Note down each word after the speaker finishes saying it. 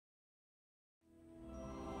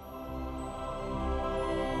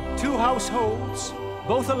households,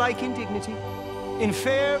 both alike in dignity. In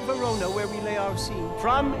fair Verona, where we lay our scene,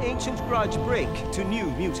 from ancient grudge break to new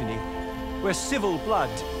mutiny, where civil blood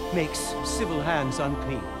makes civil hands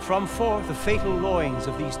unclean. From forth the fatal loins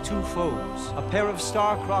of these two foes, a pair of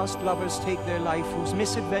star-crossed lovers take their life, whose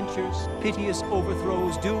misadventures, piteous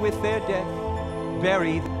overthrows, do with their death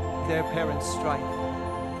bury their parents' strife.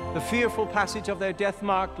 The fearful passage of their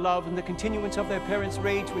death-marked love and the continuance of their parents'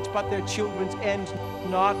 rage, which but their children's end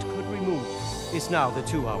not could remove, is now the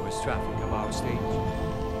 2 hours' traffic of our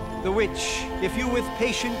stage. The which, if you with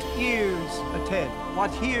patient ears attend,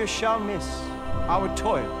 what here shall miss, our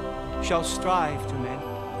toil shall strive to mend.